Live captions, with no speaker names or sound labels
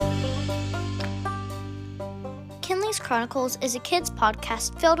Kinley's Chronicles is a kids'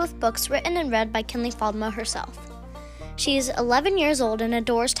 podcast filled with books written and read by Kinley Faldma herself. She is 11 years old and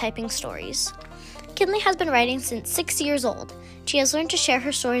adores typing stories. Kinley has been writing since 6 years old. She has learned to share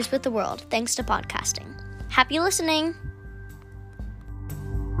her stories with the world thanks to podcasting. Happy listening!